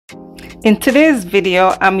In today's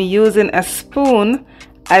video, I'm using a spoon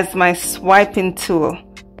as my swiping tool.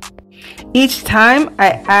 Each time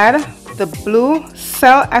I add the blue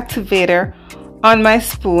cell activator on my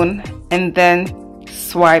spoon and then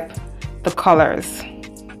swipe the colors.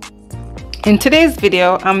 In today's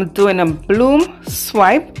video, I'm doing a bloom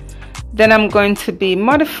swipe, then I'm going to be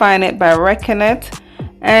modifying it by wrecking it,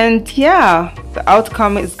 and yeah, the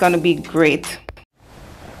outcome is going to be great.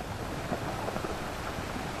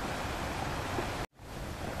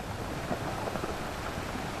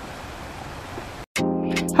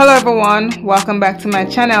 Hello everyone, welcome back to my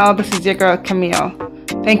channel. This is your girl Camille.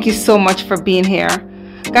 Thank you so much for being here.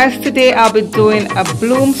 Guys, today I'll be doing a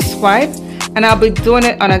bloom swipe and I'll be doing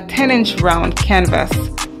it on a 10-inch round canvas.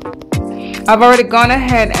 I've already gone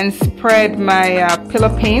ahead and spread my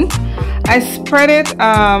pillow paint. I spread it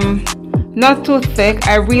not too thick.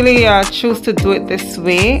 I really choose to do it this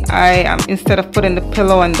way. Instead of putting the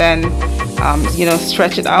pillow and then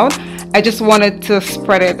stretch it out, I just wanted to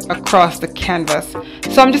spread it across the canvas.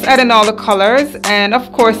 So I'm just adding all the colors, and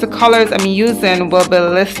of course the colors I'm using will be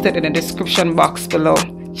listed in the description box below.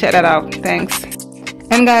 Check that out. Thanks.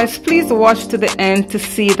 And guys, please watch to the end to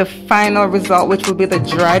see the final result, which will be the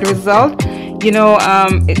dried result.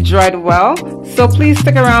 It dried well, so please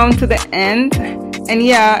stick around to the end. And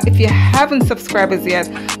yeah, if you haven't subscribed as yet,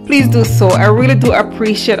 please do so. I really do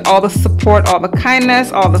appreciate all the support, all the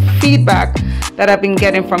kindness, all the feedback that I've been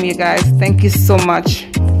getting from you guys. Thank you so much.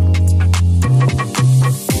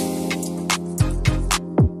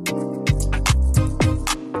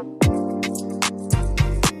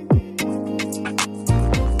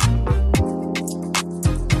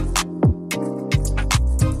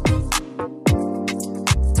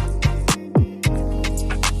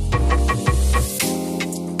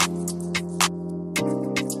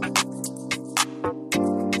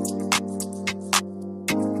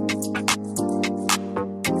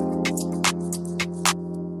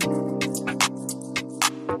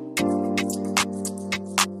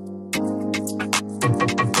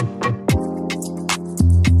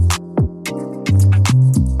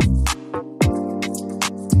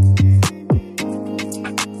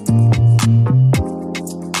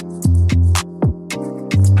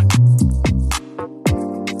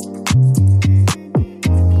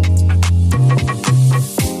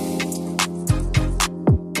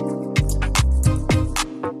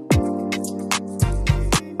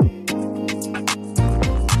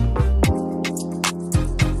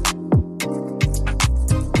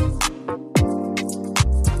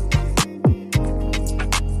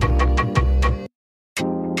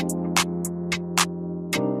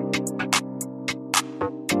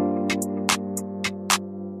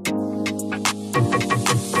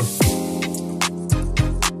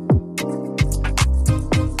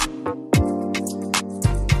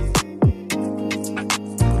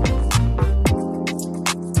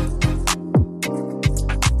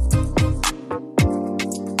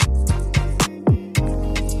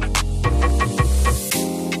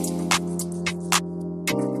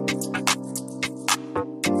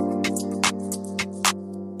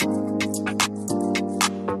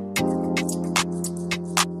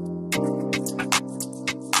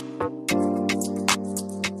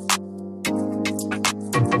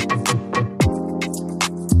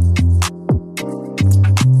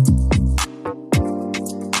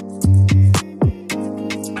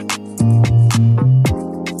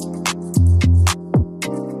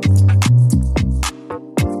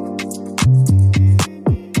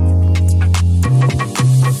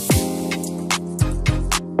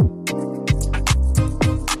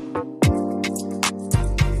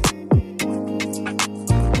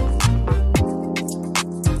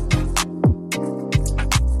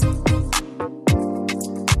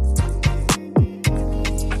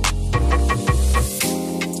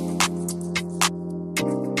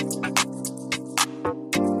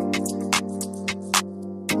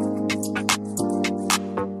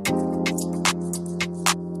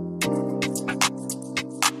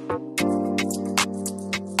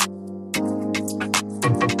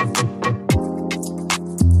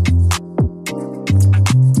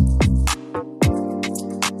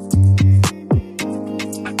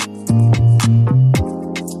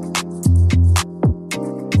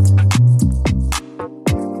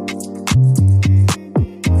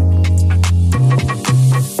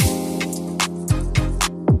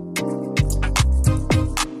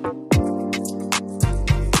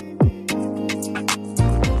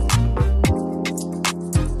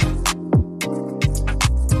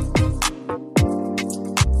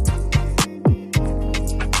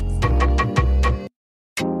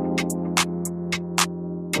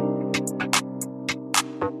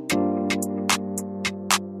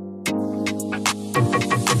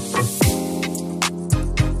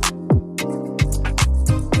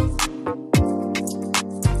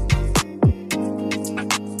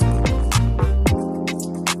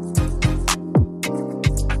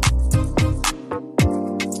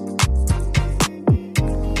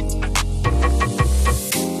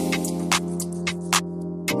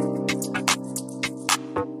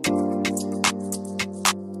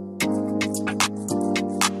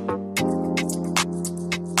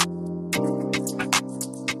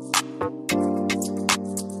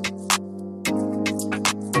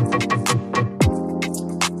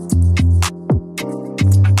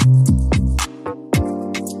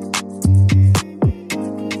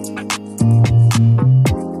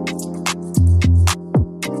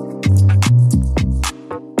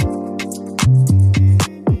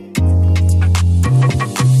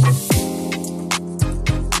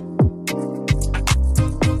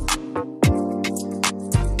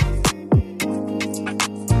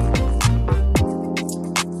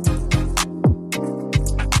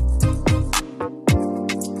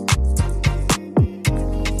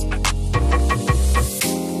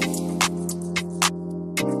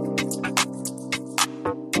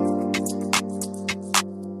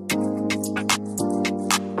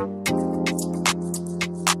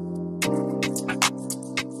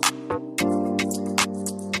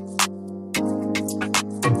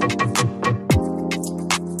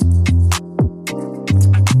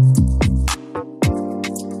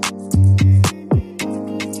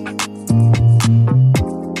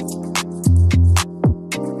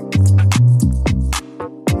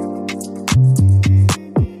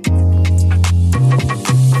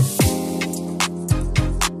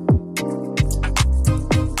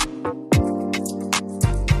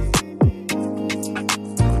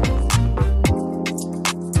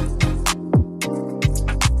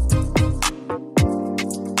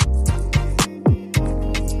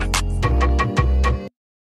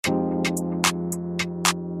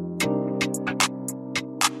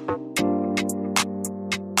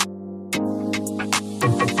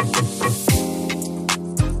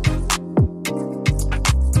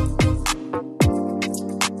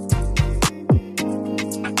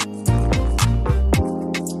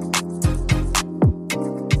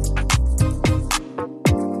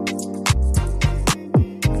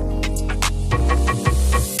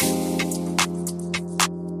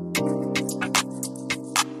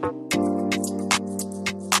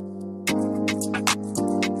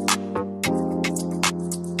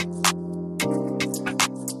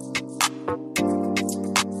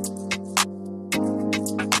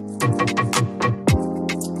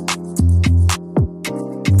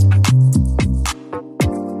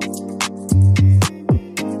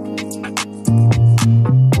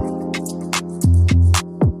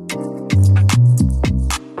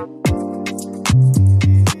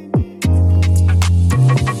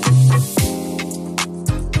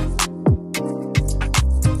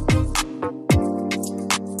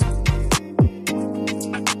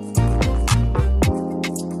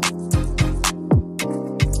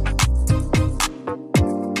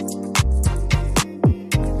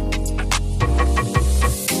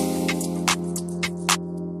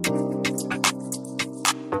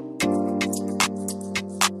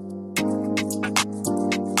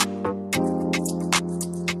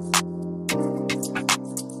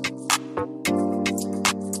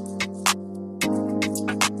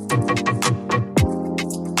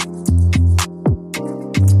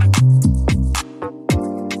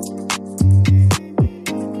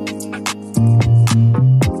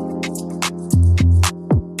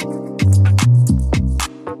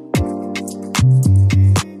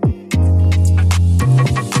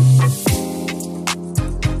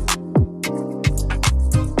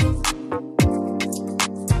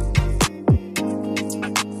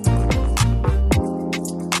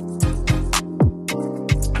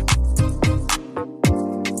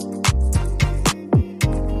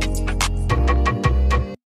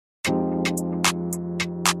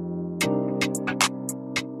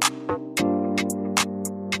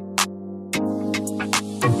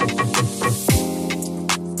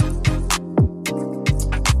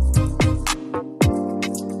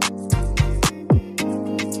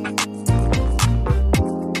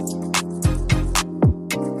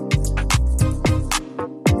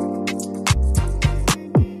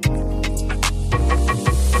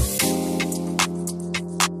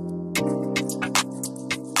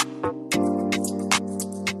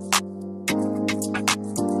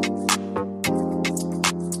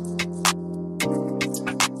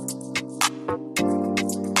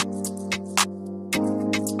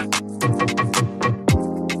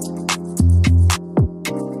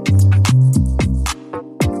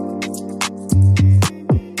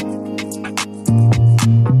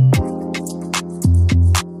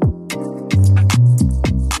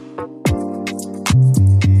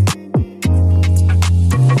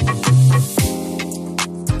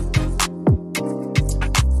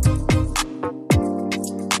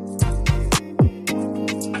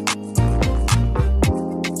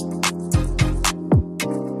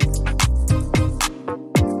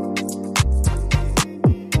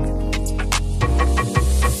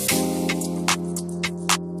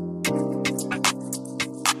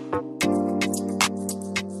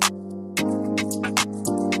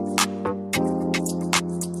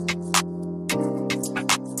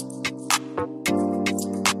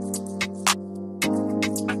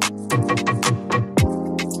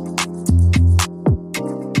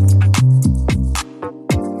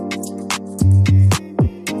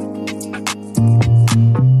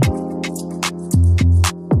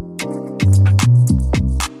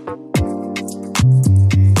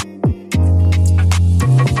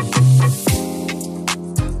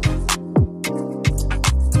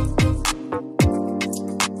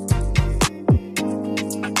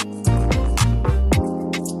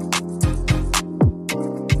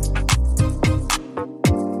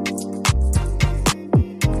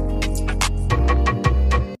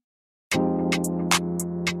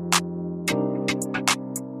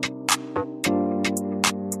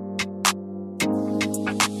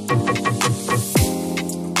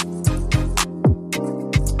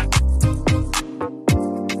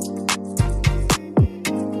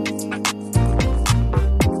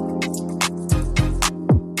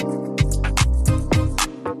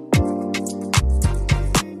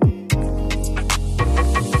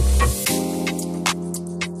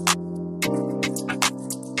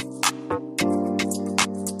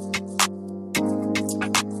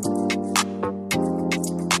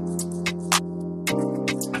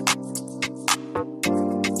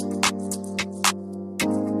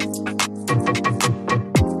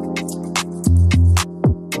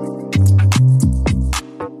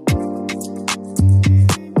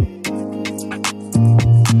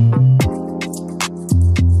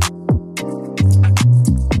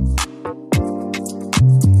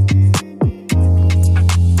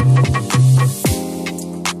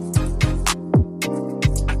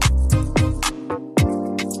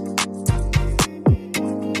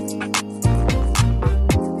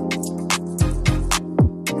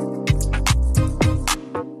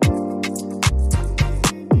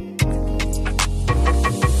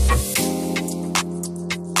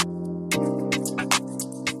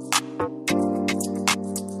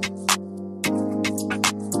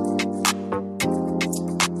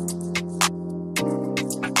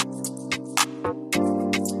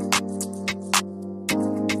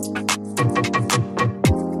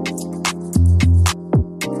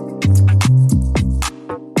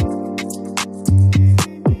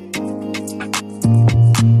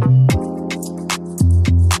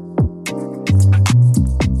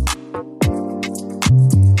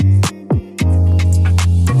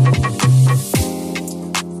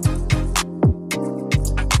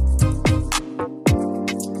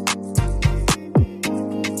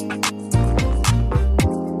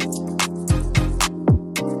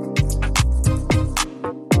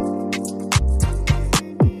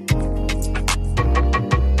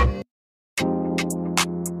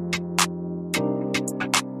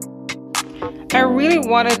 I really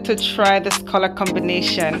wanted to try this color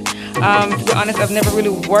combination. To be honest, I've never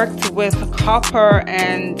really worked with copper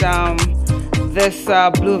and this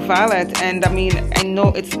blue violet, and I mean, I know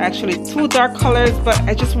it's actually two dark colors, but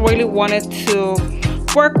I just really wanted to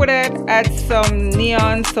work with it, add some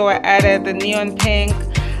neon, so I added the neon pink.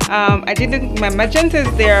 I didn't, my magenta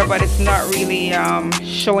is there, but it's not really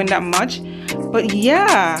showing that much. But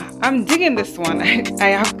yeah, I'm digging this one.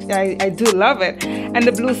 I do love it. And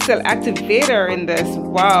the blue cell activator in this,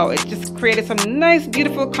 wow, it just created some nice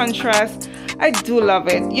beautiful contrast. I do love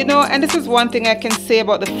it, you know. And this is one thing I can say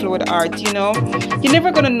about the fluid art, you know, you're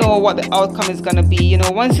never gonna know what the outcome is gonna be, you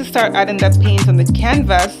know. Once you start adding that paint on the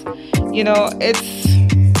canvas, you know,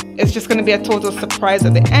 it's just gonna be a total surprise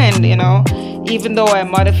at the end, you know, even though I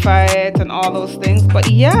modify it and all those things. But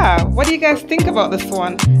yeah, what do you guys think about this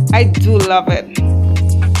one? I do love it.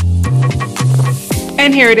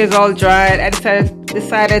 And here it is all dried. I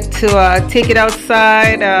decided to take it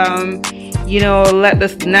outside, you know, let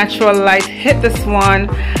this natural light hit this one.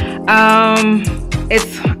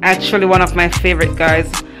 It's actually one of my favorite, guys,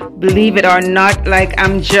 believe it or not. Like,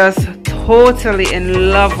 I'm just totally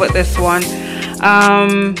in love with this one.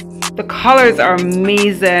 The colors are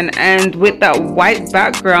amazing, and with that white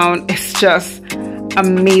background, it's just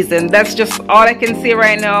amazing. That's just all I can say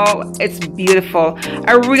right now. It's beautiful.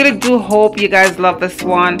 I really do hope you guys love this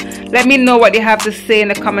one. Let me know what you have to say in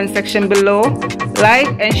the comment section below. Like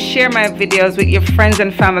and share my videos with your friends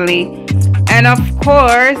and family, and of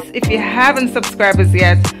course, if you haven't subscribed as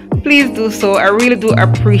yet, please do so. I really do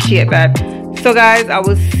appreciate that. So guys, I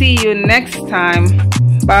will see you next time.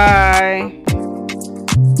 Bye.